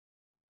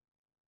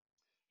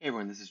Hey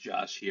everyone, this is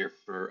Josh here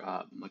for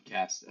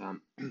MUTcast.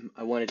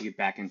 I wanted to get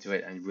back into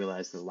it. I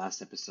realized the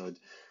last episode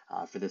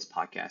for this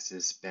podcast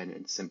has been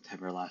in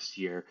September last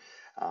year.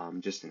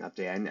 Just an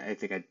update. I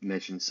think I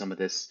mentioned some of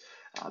this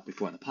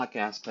before on the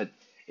podcast, but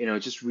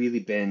it's just really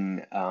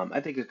been. I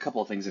think a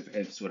couple of things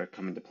have sort of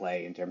come into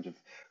play in terms of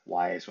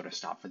why I sort of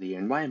stopped for the year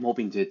and why I'm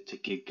hoping to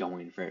get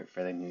going for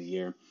the new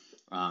year.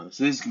 So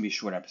this is gonna be a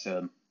short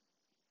episode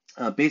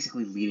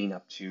basically leading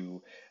up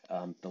to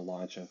the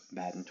launch of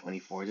Madden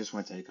 24. I just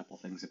want to tell you a couple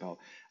of things about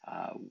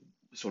uh,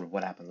 sort of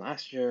what happened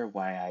last year,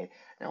 why I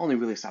not only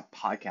really stopped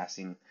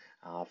podcasting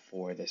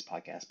for this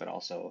podcast, but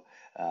also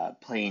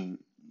playing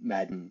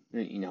Madden,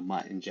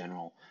 MUT in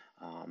general.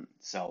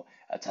 So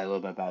I'll tell you a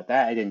little bit about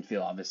that. I didn't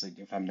feel obviously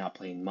if I'm not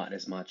playing MUT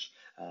as much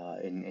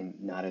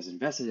and not as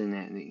invested in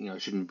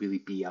it, shouldn't really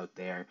be out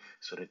there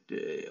sort of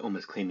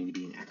almost claiming to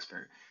be an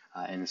expert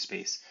in the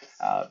space.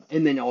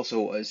 And then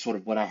also sort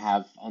of what I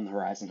have on the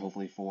horizon,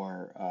 hopefully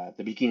for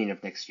the beginning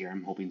of next year.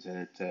 I'm hoping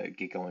to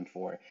get going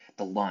for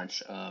the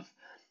launch of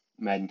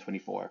Madden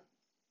 24.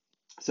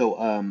 So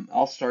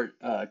I'll start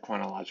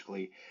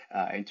chronologically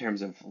in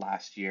terms of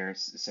last year,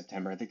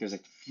 September. I think there's a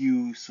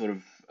few sort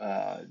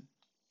of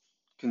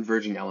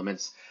converging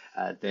elements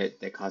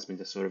that caused me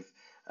to sort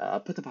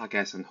of put the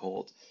podcast on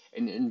hold,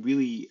 and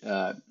really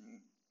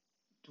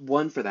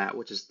one for that,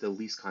 which is the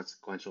least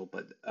consequential,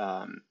 but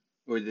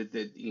or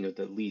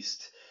the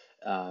least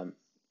um,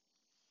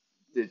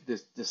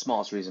 the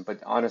smallest reason, but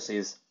honestly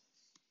is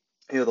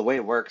the way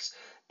it works.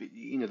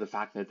 The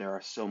fact that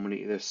there's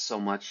so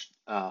much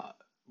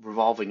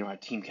revolving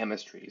around team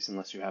chemistries,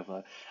 unless you have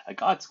a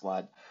god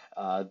squad,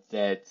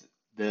 that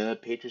the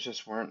Patriots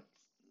just weren't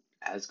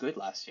as good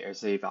last year as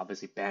they've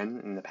obviously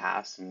been in the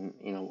past, and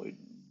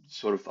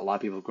sort of a lot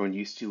of people have grown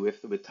used to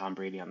with Tom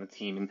Brady on the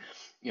team,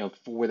 and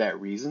for that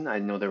reason, I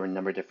know there were a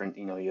number of different.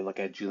 You look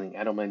at Julian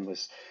Edelman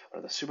was one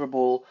of the Super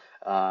Bowl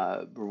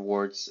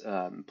rewards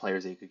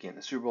players that you could get in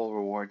the Super Bowl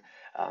reward.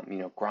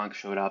 Gronk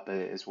showed up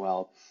as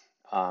well.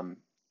 Um,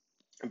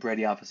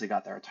 Brady obviously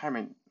got the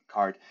retirement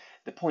card.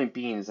 The point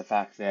being is the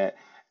fact that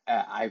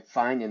I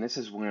find, and this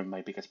is one of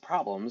my biggest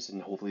problems, and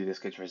hopefully this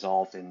gets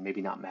resolved in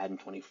maybe not Madden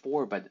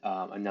 24, but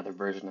another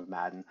version of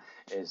Madden,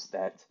 is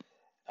that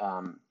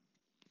um,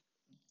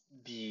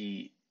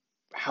 the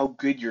how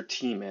good your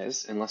team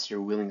is, unless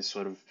you're willing to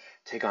sort of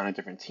take on a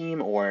different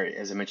team, or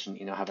as I mentioned,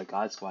 have a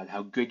God squad,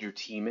 how good your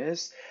team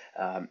is,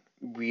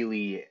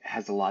 really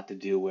has a lot to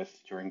do with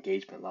your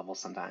engagement level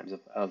sometimes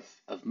of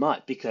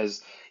MUT,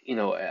 because,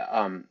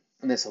 and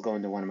this will go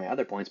into one of my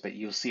other points, but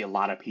you'll see a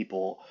lot of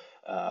people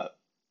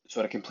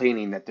sort of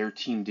complaining that their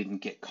team didn't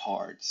get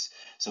cards.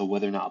 So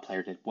whether or not a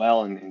player did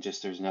well, and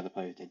just there's another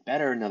player that did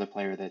better, another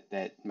player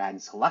that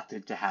Madden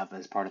selected to have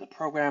as part of the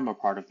program or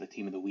part of the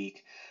team of the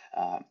week,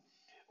 uh,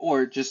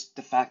 or just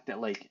the fact that,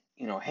 like,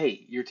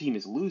 hey, your team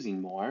is losing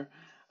more.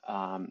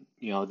 They're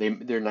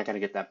not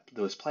going to get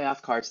those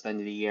playoff cards at the end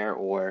of the year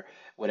or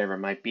whatever it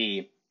might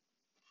be.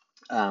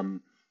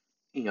 Um,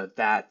 you know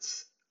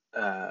that's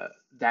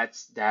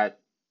that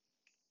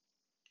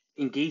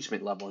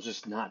engagement level is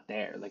just not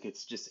there. Like,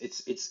 it's just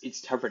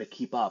it's tougher to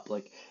keep up.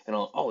 Like,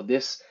 oh,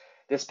 this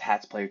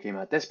Pats player came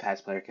out, this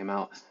Pats player came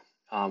out,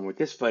 or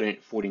this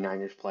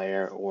 49ers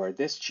player or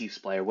this Chiefs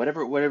player,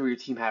 whatever your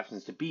team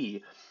happens to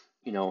be.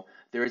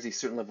 There is a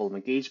certain level of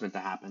engagement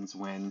that happens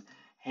when,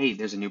 hey,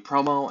 there's a new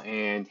promo,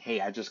 and hey,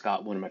 I just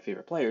got one of my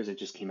favorite players that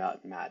just came out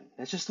in Madden.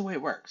 That's just the way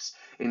it works.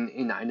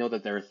 And I know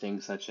that there are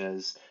things such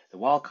as the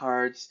wild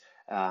cards,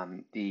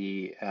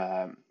 the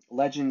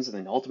legends, and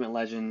then ultimate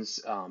legends,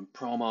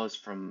 promos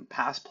from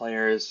past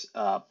players,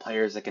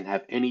 players that can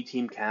have any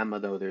team cam,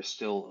 although there's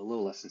still a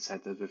little less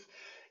incentive if,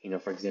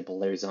 for example,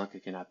 Larry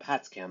Zonka can have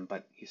Pat's cam,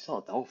 but he's still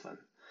a Dolphin.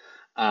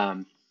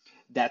 Um,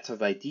 that sort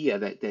of idea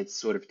that's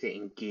sort of to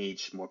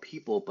engage more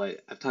people.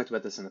 But I've talked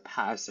about this in the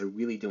past. I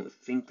really don't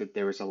think that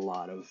there is a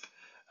lot of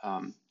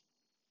um,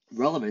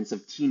 relevance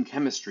of team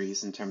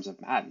chemistries in terms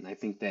of Madden. I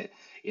think that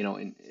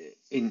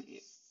in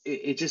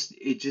it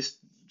just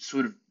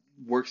sort of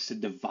works to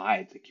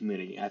divide the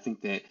community. I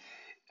think that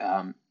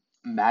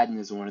Madden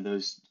is one of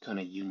those kind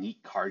of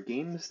unique card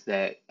games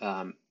that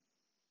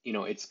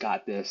it's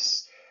got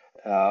this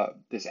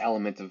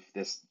element of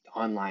this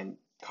online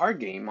card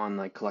game, on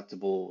like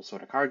collectible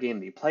sort of card game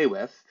that you play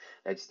with,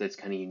 that's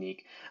kind of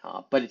unique,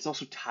 but it's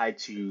also tied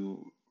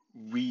to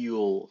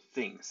real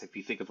things. If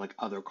you think of like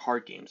other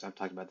card games, I've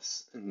talked about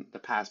this in the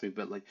past, maybe,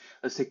 but like,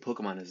 let's take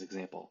Pokemon as an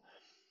example.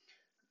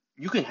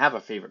 You can have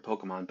a favorite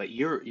Pokemon, but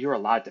you're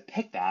allowed to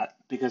pick that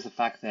because the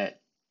fact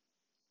that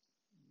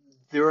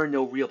there are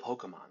no real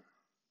Pokemon.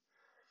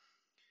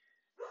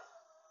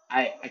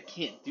 I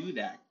can't do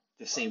that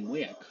the same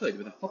way I could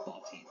with a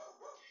football team.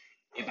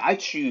 If I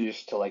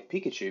choose to like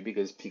Pikachu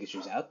because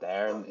Pikachu's out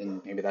there,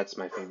 and maybe that's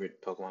my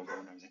favorite Pokemon from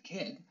when I was a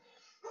kid,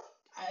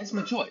 it's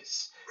my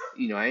choice.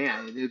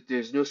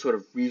 There's no sort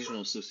of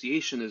regional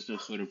association. There's no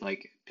sort of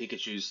like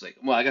Pikachu's like.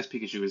 Well, I guess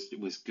Pikachu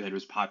was good,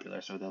 was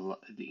popular. So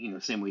the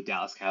same way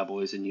Dallas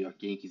Cowboys and New York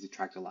Yankees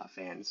attract a lot of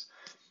fans.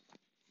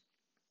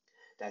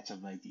 That's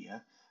an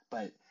idea.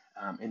 But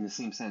in the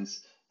same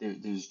sense,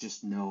 there's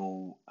just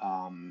no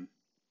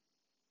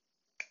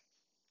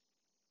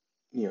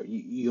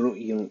you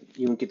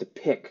don't get to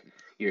pick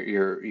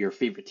your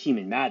favorite team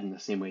in Madden the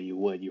same way you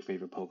would your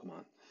favorite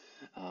Pokemon,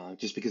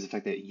 just because of the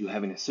fact that you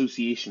have an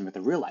association with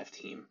a real life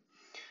team.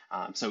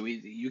 So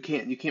you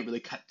can't really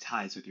cut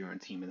ties with your own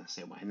team in the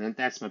same way. And then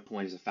that's my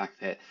point, is the fact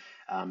that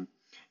um,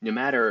 no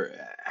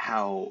matter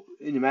how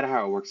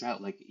it works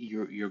out, like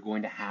you're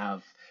going to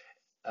have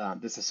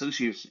this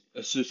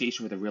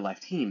association with a real life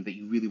team that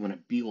you really want to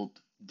build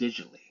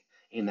digitally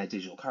in that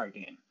digital card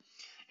game.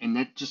 And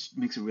that just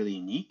makes it really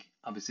unique.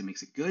 Obviously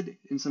makes it good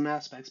in some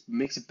aspects, but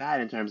makes it bad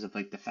in terms of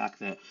like the fact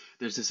that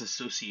there's this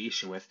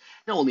association with,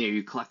 not only are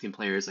you collecting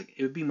players, like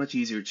it would be much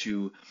easier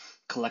to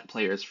collect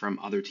players from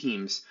other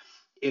teams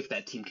if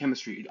that team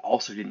chemistry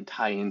also didn't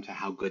tie into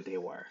how good they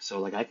were. So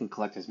like I can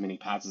collect as many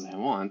pats as I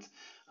want,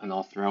 and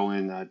I'll throw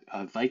in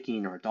a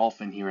Viking or a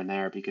Dolphin here and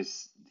there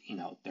because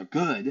they're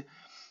good.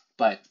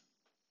 But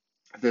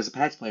if there's a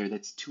Pats player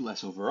that's two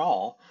less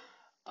overall,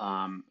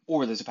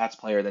 or there's a Pats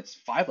player that's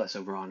five less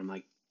overall, and I'm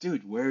like,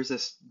 dude, where's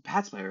this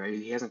Pats player? Right?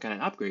 He hasn't got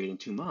an upgrade in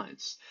 2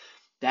 months.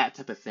 That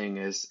type of thing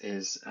is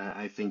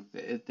I think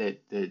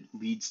that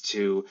leads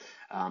to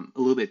a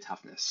little bit of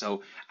toughness.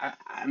 So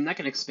I'm not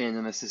going to expand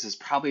on this. This is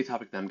probably a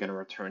topic that I'm going to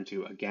return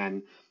to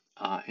again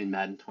in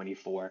Madden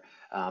 24.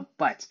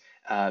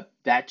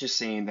 That just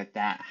saying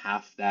that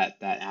half that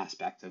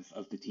aspect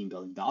of the team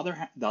building.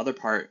 The other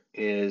part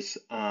is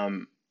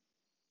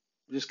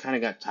just kind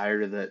of got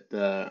tired of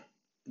the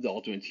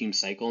Ultimate Team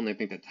cycle, and I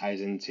think that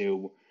ties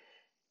into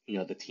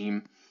the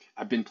team.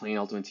 I've been playing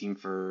Ultimate Team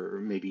for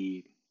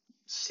maybe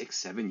 6,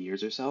 7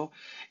 years or so.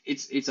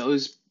 It's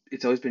always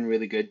been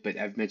really good, but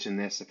I've mentioned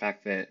this, the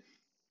fact that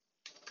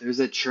there's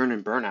a churn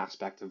and burn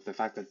aspect of the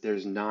fact that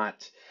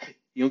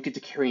you don't get to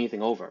carry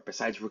anything over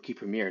besides rookie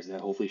premieres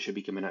that hopefully should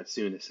be coming out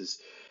soon. This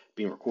is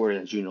being recorded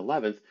on June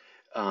 11th.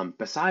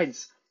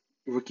 Besides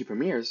rookie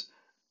premieres,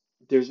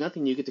 there's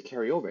nothing you get to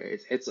carry over.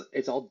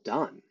 It's all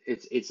done.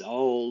 It's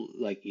all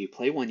like you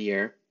play 1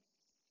 year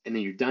and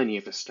then you're done. You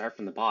have to start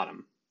from the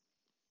bottom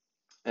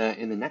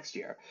in the next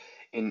year,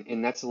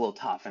 and that's a little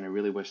tough. And I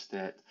really wish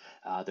that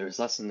there was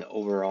less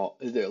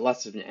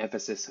of an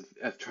emphasis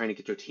of trying to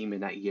get your team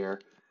in that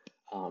year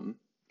um,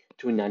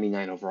 to a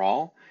 99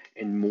 overall,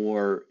 and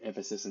more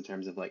emphasis in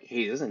terms of like,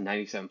 hey, this is a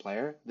 97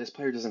 player. This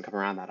player doesn't come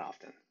around that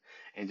often,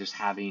 and just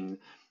having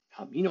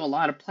a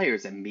lot of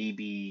players that may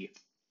be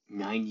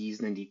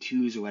 90s,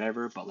 92s, or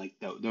whatever, but like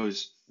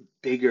those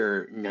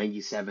bigger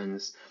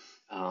 97s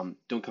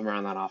don't come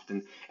around that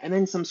often. And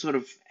then some sort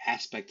of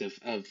aspect of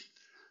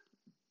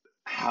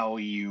how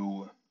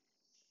you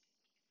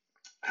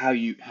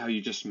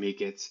just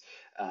make it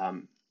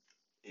um,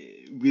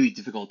 really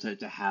difficult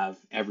to have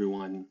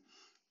everyone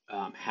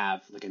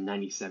have like a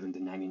 97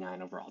 to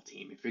 99 overall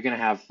team. If you're going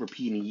to have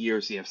repeating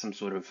years, you have some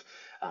sort of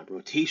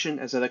rotation,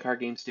 as other card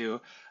games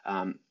do,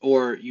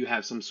 or you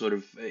have some sort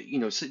of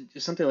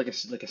something like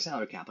a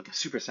salary cap, like a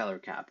super salary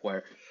cap,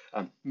 where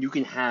you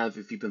can have,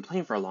 if you've been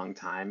playing for a long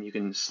time, you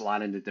can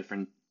slot into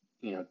different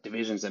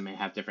divisions that may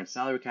have different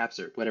salary caps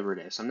or whatever it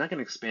is. So I'm not going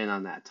to expand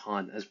on that a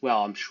ton as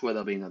well. I'm sure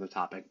there'll be another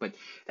topic, but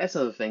that's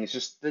the other thing. It's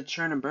just the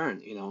churn and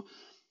burn.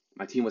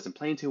 My team wasn't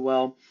playing too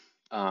well.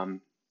 Um,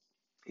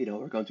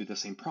 we're going through the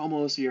same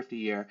promos year after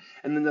year.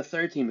 And then the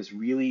third team is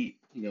really,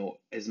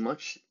 as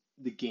much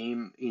the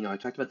game, I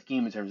talked about the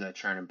game in terms of that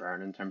churn and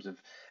burn, in terms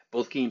of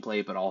both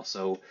gameplay, but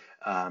also,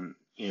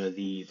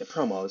 the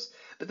promos.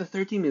 But the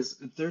third team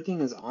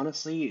has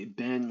honestly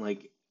been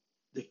like,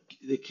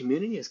 the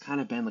community has kind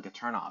of been like a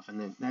turnoff. And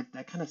then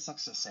that kind of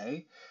sucks to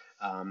say.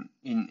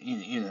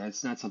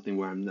 It's not something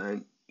where I'm not,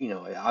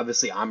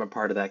 obviously I'm a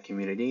part of that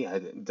community.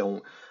 I'm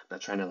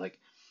not trying to like,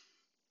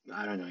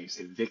 I don't know, you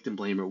say victim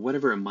blame or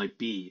whatever it might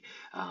be.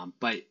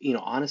 But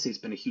honestly, it's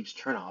been a huge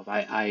turnoff.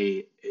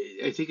 I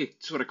think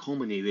it sort of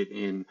culminated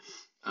in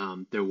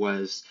there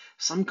was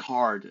some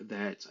card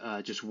that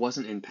just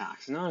wasn't in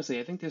packs. And honestly,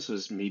 I think this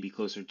was maybe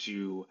closer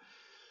to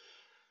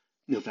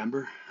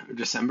November or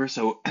December.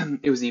 So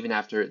it was even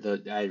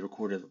after I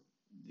recorded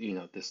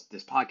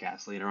this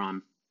podcast later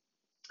on.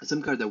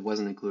 Some card that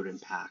wasn't included in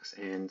packs,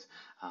 and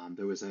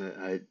there was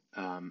a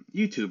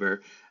YouTuber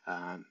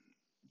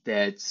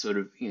that sort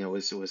of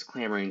was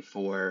clamoring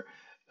for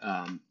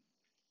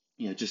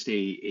just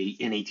a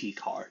NAT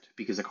card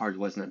because the card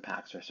wasn't in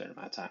packs for a certain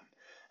amount of time.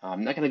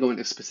 I'm not going to go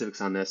into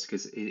specifics on this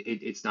because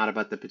it's not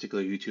about the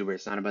particular YouTuber.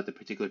 It's not about the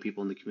particular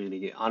people in the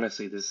community.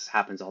 Honestly, this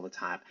happens all the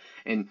time.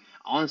 And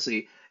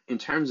honestly, in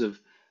terms of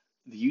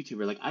the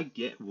YouTuber, like I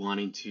get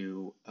wanting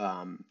to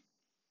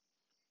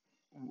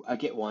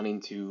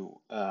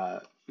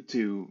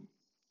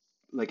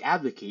like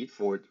advocate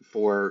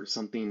for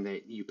something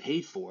that you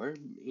paid for.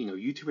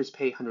 YouTubers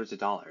pay hundreds of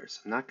dollars.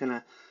 I'm not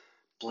gonna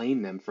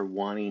blame them for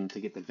wanting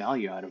to get the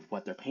value out of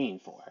what they're paying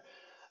for.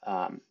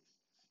 Um,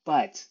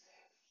 but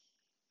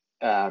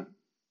uh,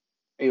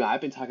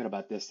 I've been talking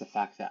about this, the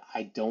fact that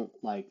I don't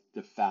like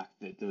the fact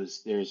that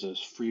there's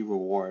those free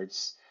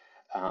rewards.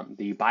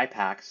 The buy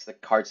packs, the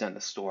cards not in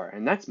the store,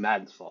 and that's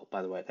Madden's fault,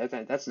 by the way.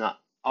 That's not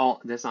on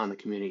the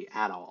community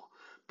at all.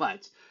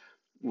 But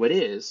what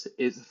is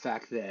the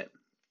fact that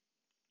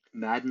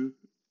Madden,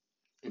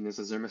 and this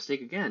is their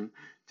mistake again,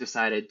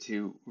 decided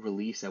to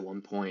release at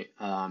one point,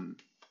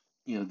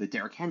 the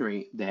Derrick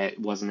Henry that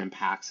wasn't in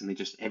packs, and they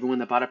just everyone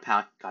that bought a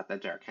pack got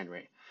that Derrick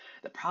Henry.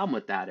 The problem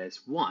with that is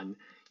one,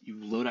 you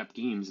load up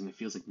games and it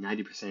feels like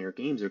 90% of your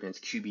games are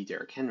against QB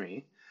Derrick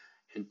Henry,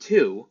 and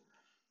two,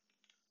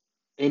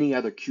 any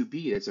other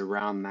QB that's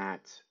around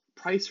that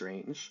price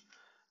range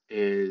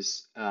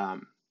is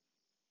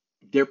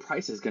their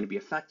price is going to be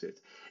affected,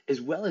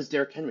 as well as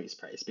Derrick Henry's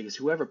price, because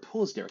whoever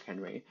pulls Derrick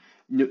Henry,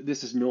 no,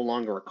 this is no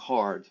longer a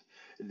card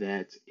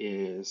that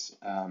is,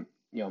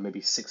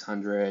 maybe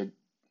 600,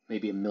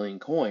 maybe a million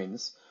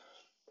coins,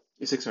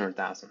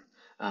 600,000,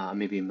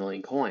 maybe a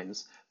million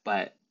coins,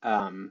 but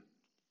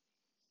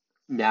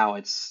now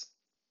it's,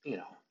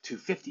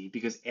 250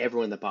 because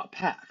everyone that bought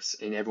packs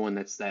and everyone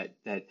that's that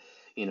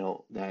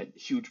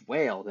huge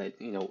whale that,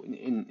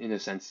 in a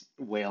sense,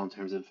 whale in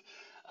terms of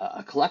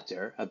a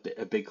collector,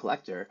 a big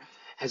collector,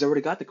 has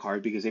already got the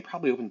card because they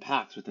probably opened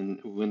packs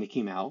when they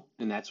came out,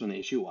 and that's when the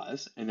issue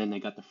was, and then they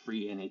got the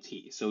free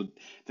NAT. So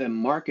the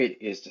market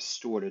is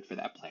distorted for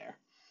that player.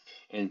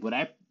 And what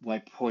I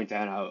point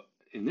out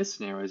in this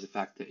scenario is the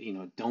fact that,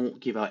 don't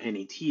give out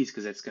NATs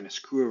because that's going to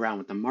screw around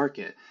with the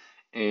market.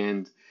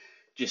 And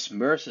just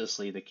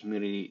mercilessly, the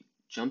community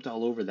jumped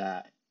all over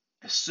that,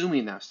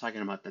 assuming that I was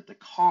talking about that the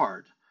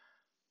card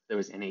that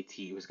was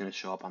NAT was going to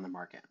show up on the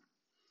market.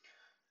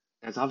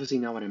 That's obviously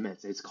not what I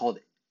meant. It's called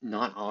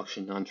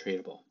non-auction,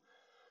 non-tradable.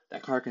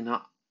 That card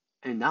cannot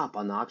end up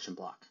on the auction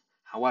block.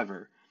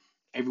 However,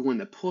 everyone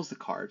that pulls the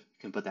card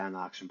can put that on the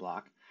auction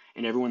block,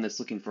 and everyone that's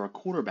looking for a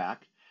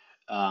quarterback,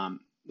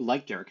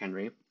 like Derrick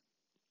Henry,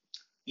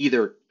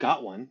 either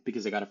got one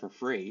because they got it for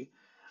free,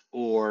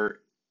 or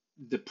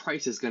the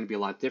price is going to be a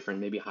lot different,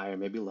 maybe higher,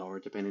 maybe lower,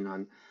 depending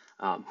on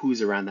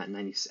who's around that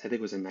 90. I think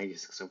it was a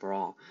 96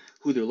 overall,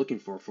 who they're looking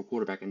for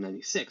quarterback in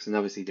 96. And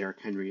obviously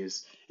Derrick Henry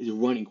is a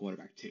running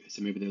quarterback too.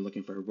 So maybe they're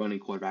looking for a running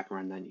quarterback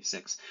around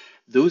 96.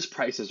 Those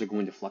prices are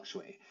going to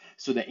fluctuate.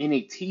 So the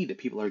NAT that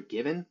people are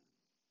given,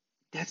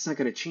 that's not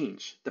going to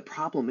change. The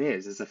problem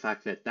is the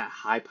fact that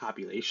high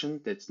population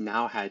that's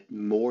now had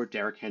more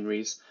Derrick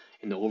Henrys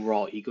in the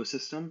overall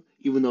ecosystem,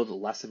 even though the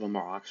less of them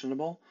are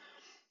auctionable,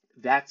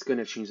 that's going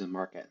to change the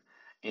market.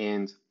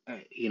 And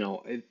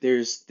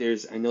there's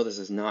I know this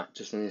is not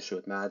just an issue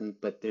with Madden,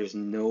 but there's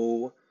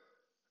no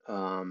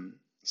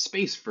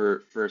space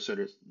for sort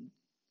of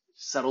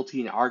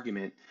subtlety and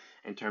argument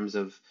in terms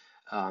of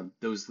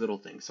those little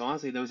things. So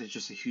honestly, those is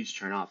just a huge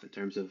turn off in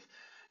terms of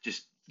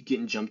just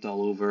getting jumped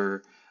all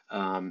over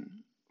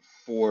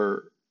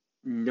for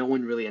no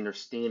one really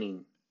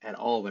understanding at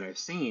all what I was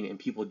saying and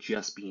people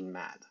just being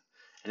mad.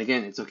 And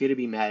again, it's okay to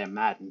be mad at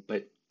Madden,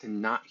 but to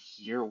not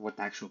hear what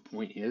the actual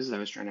point is that I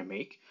was trying to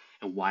make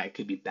and why it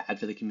could be bad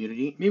for the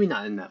community, maybe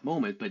not in that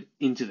moment, but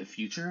into the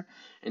future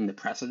and the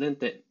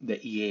precedent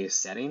that EA is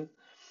setting.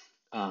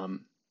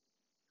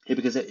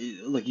 Because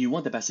like you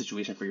want the best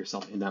situation for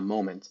yourself in that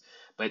moment,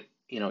 but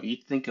you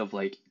think of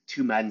like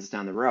two Maddens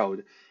down the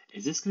road,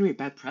 is this going to be a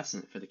bad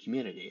precedent for the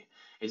community?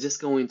 Is this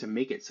going to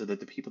make it so that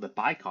the people that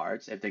buy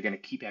cards, if they're going to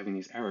keep having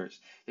these errors,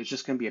 there's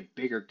just going to be a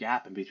bigger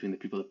gap in between the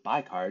people that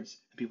buy cards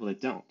and people that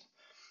don't?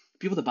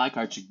 People that buy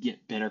cards should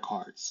get better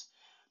cards,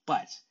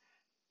 but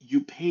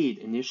you paid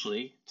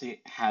initially to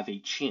have a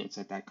chance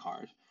at that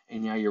card,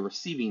 and now you're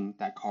receiving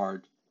that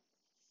card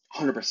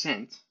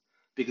 100%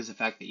 because of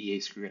the fact that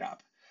EA screwed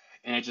up.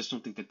 And I just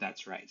don't think that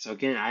that's right. So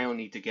again, I don't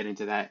need to get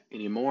into that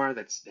anymore.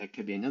 That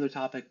could be another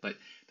topic, but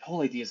the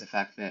whole idea is the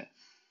fact that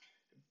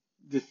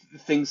the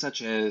things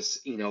such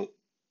as,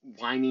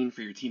 whining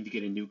for your team to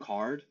get a new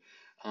card.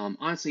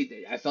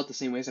 Honestly, I felt the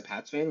same way as a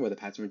Pats fan, where the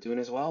Pats weren't doing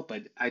as well.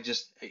 But I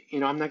just,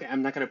 I'm not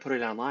going to put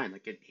it online.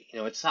 Like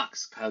it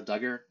sucks. Kyle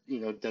Duggar,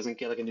 doesn't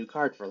get like a new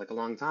card for like a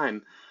long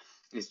time.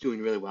 Is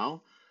doing really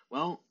well.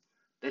 Well,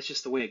 that's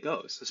just the way it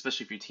goes,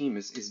 especially if your team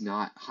is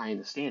not high in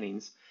the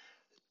standings.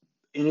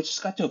 And it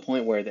just got to a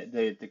point where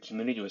the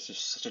community was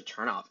just such a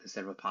turnoff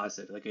instead of a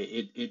positive. Like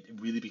it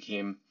really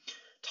became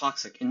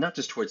toxic, and not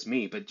just towards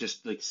me, but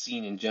just like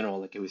seen in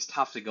general. Like it was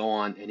tough to go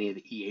on any of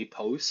the EA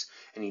posts,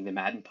 any of the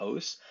Madden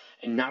posts,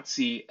 and not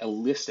see a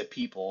list of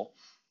people,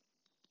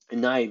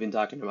 and not even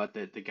talking about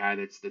the guy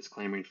that's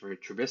clamoring for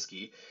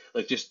Trubisky,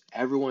 like just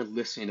everyone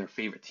listing their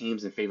favorite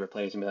teams and favorite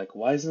players, and be like,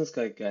 why isn't this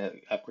guy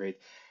upgrade?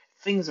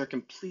 Things are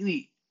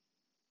completely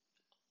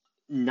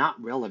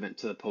not relevant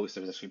to the post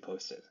that was actually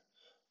posted.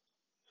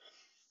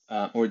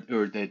 Or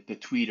the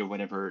tweet or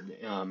whatever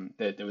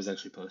that was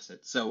actually posted.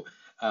 So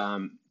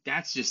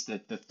that's just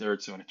the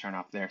third sort of turn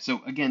off there.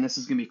 So again, this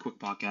is going to be a quick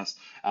podcast.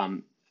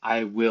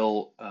 I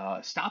will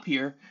stop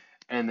here,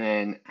 and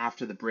then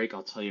after the break,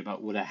 I'll tell you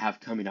about what I have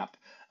coming up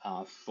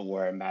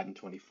for Madden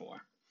 24. All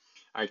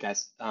right,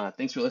 guys,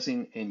 thanks for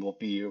listening, and we'll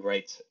be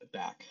right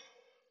back.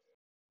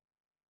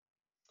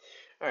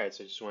 All right,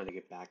 so I just wanted to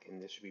get back,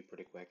 and this should be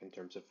pretty quick in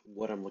terms of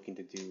what I'm looking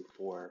to do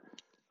for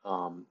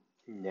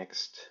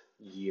next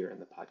year in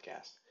the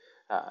podcast.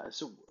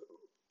 So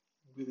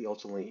really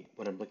ultimately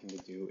what I'm looking to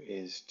do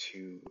is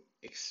to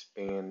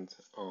expand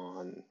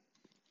on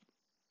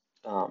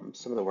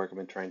some of the work I've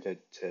been trying to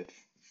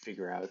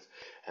figure out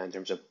in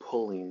terms of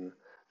pulling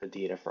the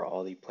data for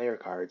all the player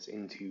cards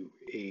into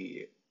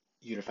a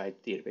unified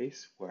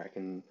database where I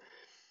can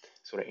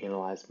sort of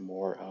analyze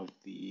more of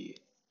the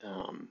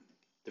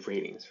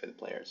ratings for the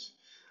players.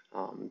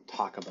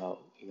 Talk about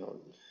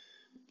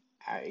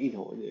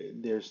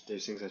there's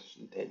things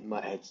that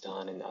MUT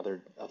done and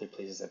other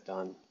places have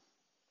done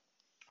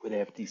where they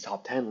have these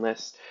top 10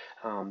 lists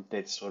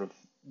that's sort of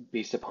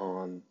based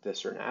upon the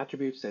certain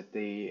attributes that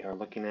they are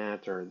looking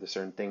at or the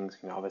certain things.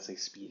 Obviously,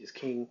 speed is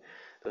king,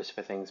 those type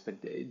of things,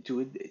 but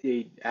do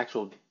a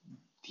actual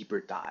deeper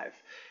dive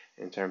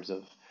in terms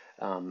of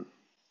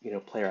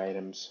player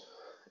items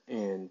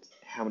and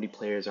how many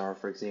players are,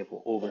 for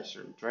example, over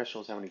certain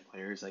thresholds. How many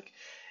players, like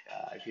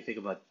if you think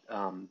about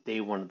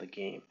day one of the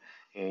game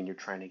and you're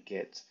trying to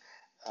get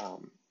a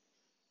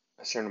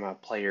certain amount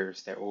of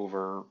players that are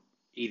over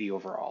 80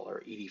 overall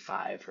or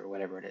 85 or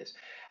whatever it is,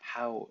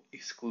 how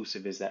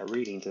exclusive is that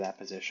rating to that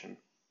position?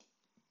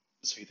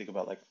 So you think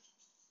about like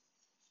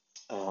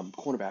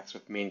cornerbacks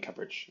with main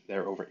coverage,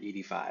 they're over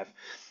 85.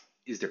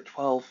 Is there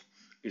 12?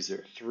 Is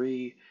there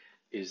 3?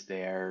 Is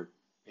there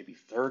maybe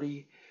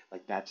 30?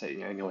 Like that's,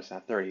 I know it's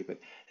not 30, but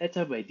that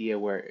type of idea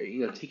where,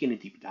 taking a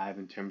deep dive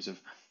in terms of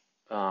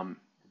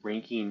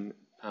ranking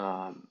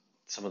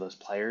some of those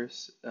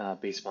players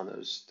based upon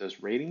those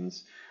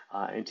ratings,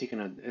 and taking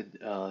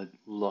a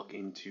look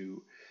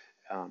into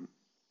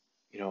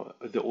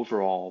the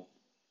overall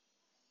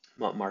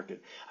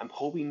market. I'm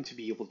hoping to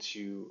be able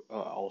to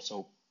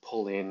also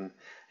pull in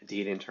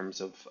data in terms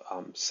of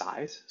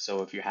size.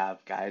 So if you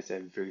have guys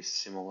that have very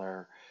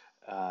similar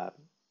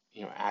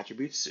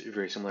attributes,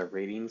 very similar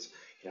ratings.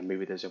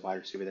 Maybe there's a wide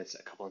receiver that's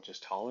a couple inches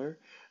taller,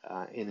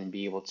 and then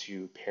be able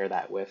to pair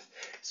that with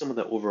some of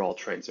the overall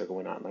trends that are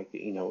going on. Like,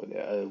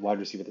 a wide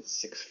receiver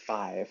that's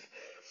 6'5",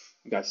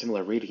 got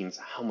similar ratings.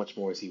 How much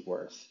more is he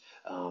worth?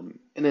 And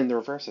then the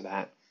reverse of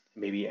that,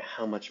 maybe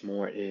how much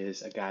more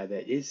is a guy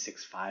that is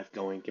 6'5"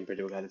 going compared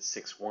to a guy that's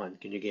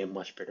 6'1"? Can you get a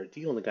much better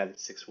deal on the guy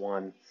that's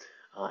 6'1"?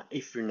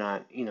 If you're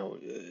not,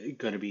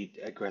 going to be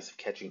aggressive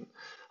catching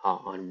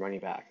on running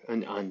back,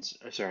 on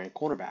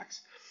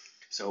cornerbacks.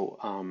 So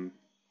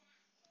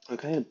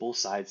kind of both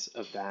sides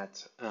of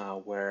that,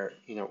 where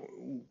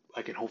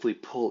I can hopefully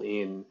pull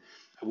in.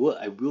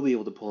 I will be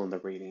able to pull in the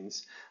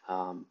ratings,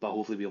 but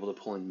hopefully be able to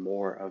pull in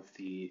more of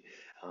the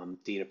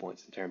data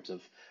points in terms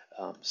of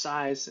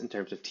size, in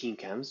terms of team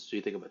chems. So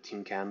you think about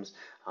team chems.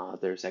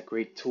 There's that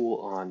great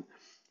tool on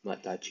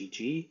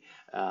MUT.gg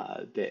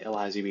that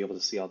allows you to be able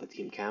to see all the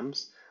team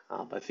chems.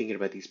 But thinking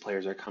about these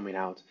players that are coming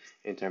out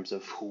in terms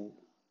of who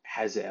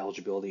has the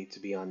eligibility to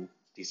be on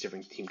these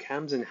different team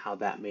chems and how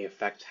that may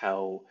affect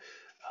how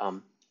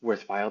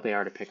worthwhile they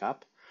are to pick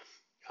up.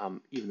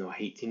 Even though I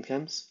hate team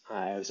chems,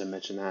 as I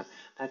mentioned that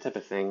type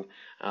of thing,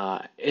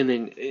 and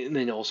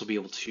then also be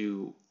able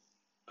to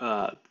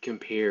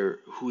compare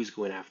who's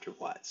going after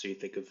what. So you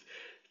think of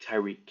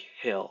Tyreek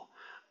Hill.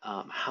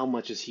 How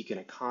much is he going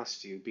to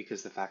cost you?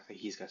 Because the fact that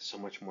he's got so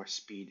much more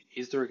speed,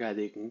 is there a guy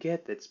that you can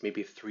get that's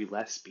maybe 3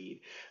 less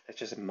speed? That's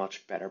just a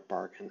much better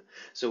bargain.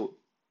 So,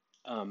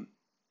 so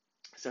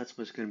that's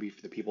what's going to be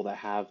for the people that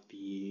have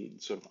the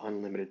sort of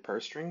unlimited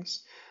purse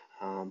strings,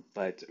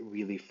 but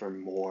really for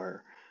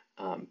more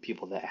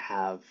people that they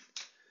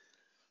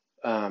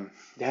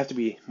have to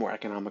be more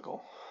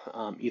economical,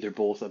 either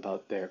both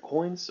about their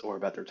coins or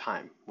about their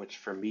time. Which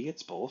for me,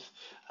 it's both.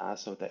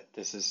 So that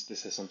this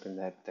is something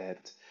that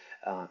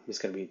is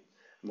going to be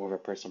more of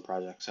a personal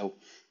project. So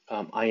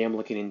I am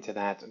looking into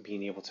that,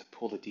 being able to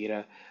pull the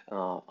data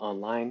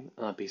online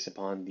based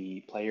upon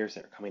the players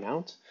that are coming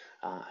out,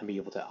 and be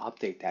able to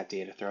update that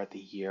data throughout the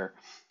year.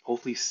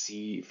 Hopefully,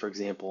 see, for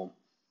example,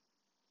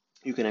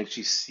 you can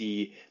actually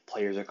see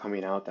players are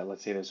coming out that,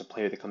 let's say there's a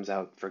player that comes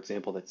out, for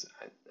example, that's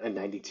a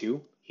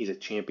 92. He's a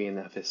champion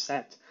of his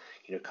set.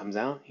 Comes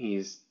out,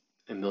 he's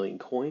a million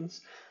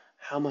coins.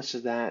 How much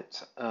of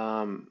that,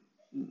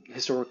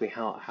 historically,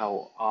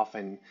 how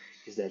often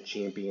is that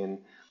champion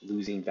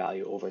losing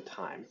value over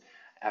time?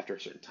 After a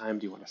certain time,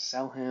 do you want to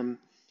sell him?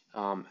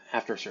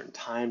 After a certain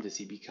time, does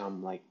he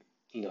become like,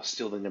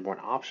 still the number one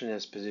option in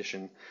his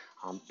position?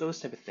 Those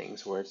type of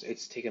things where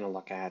it's taking a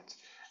look at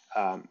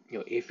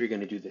if you're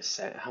going to do this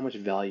set, how much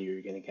value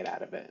you're going to get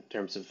out of it in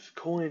terms of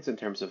coins, in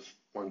terms of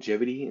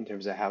longevity, in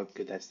terms of how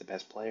good that's the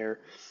best player,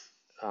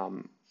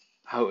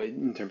 how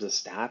in terms of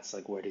stats,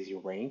 like where does he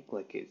rank,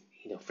 like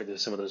for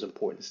some of those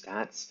important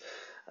stats,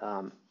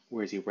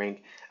 where does he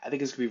rank? I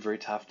think it's going to be very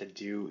tough to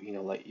do.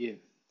 Like you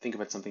think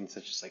about something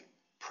such as like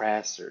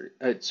press or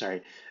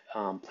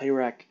play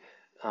rec,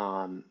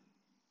 in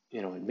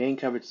main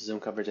coverage,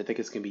 zone coverage. I think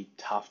it's going to be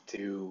tough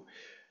to.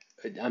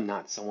 I'm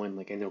not someone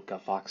like I know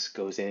Gut Fox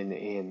goes in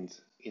and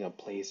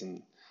plays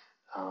in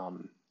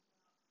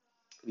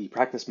the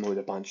practice mode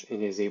a bunch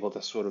and is able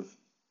to sort of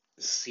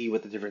see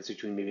what the difference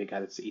between maybe a guy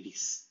that's 80,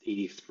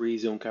 83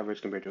 zone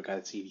coverage compared to a guy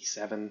that's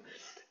 87.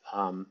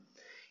 I'm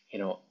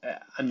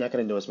not going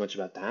to know as much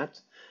about that,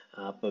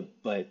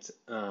 but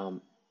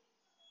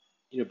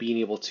being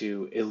able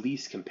to at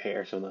least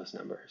compare some of those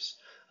numbers.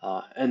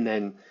 And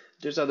then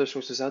there's other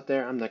sources out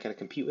there. I'm not going to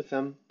compete with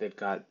them. They've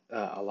got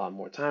a lot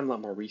more time, a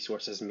lot more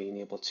resources, and being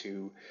able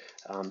to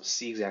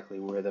see exactly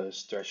where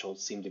those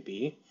thresholds seem to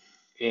be.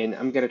 And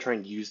I'm going to try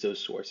and use those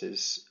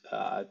sources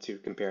to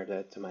compare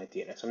to my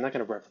data. So I'm not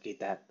going to replicate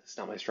that. It's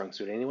not my strong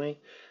suit anyway.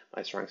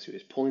 My strong suit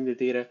is pulling the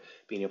data,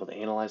 being able to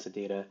analyze the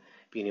data,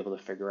 being able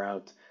to figure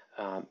out,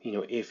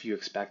 if you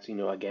expect,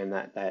 again,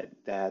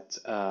 that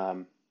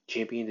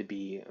champion to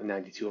be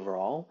 92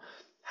 overall,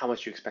 how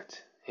much you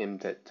expect him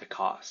to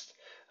cost.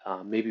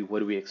 Maybe what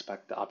do we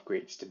expect the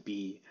upgrades to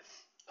be,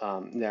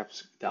 the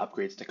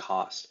upgrades to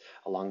cost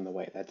along the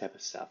way, that type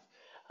of stuff.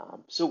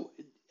 So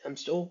I'm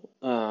still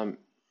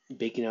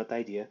baking out the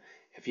idea.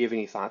 If you have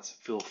any thoughts,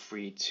 feel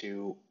free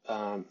to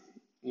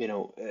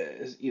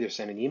either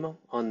send an email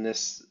on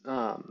this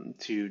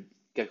to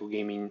Gecko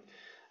Gaming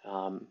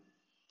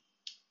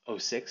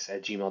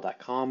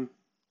 06@gmail.com,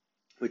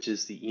 which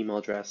is the email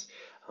address.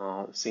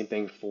 Same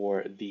thing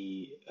for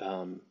the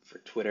for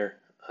Twitter.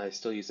 I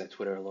still use that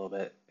Twitter a little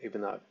bit,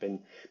 even though I've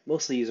been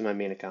mostly using my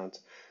main account.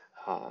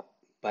 Uh,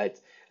 but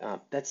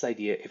that's the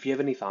idea. If you have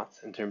any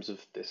thoughts in terms of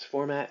this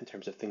format, in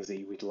terms of things that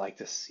you would like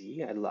to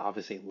see, I'd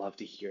obviously love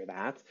to hear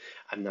that.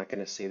 I'm not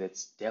going to say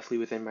that's definitely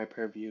within my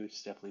purview.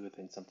 It's definitely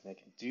within something I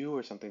can do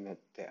or something that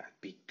I'd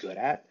be good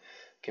at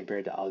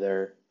compared to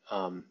other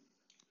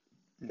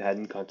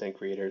Madden content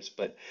creators.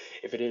 But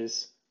if it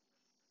is,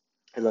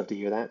 I'd love to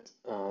hear that.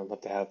 I'd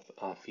love to have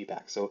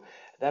feedback. So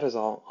that is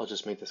all. I'll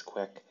just make this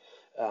quick.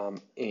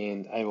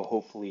 And I will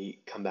hopefully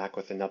come back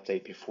with an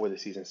update before the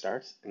season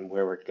starts and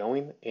where we're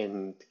going,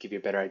 and to give you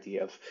a better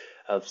idea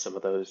of some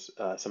of those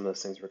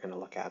things we're going to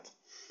look at.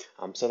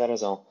 So that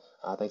is all.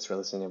 Thanks for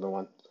listening,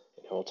 everyone,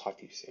 and I will talk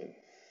to you soon.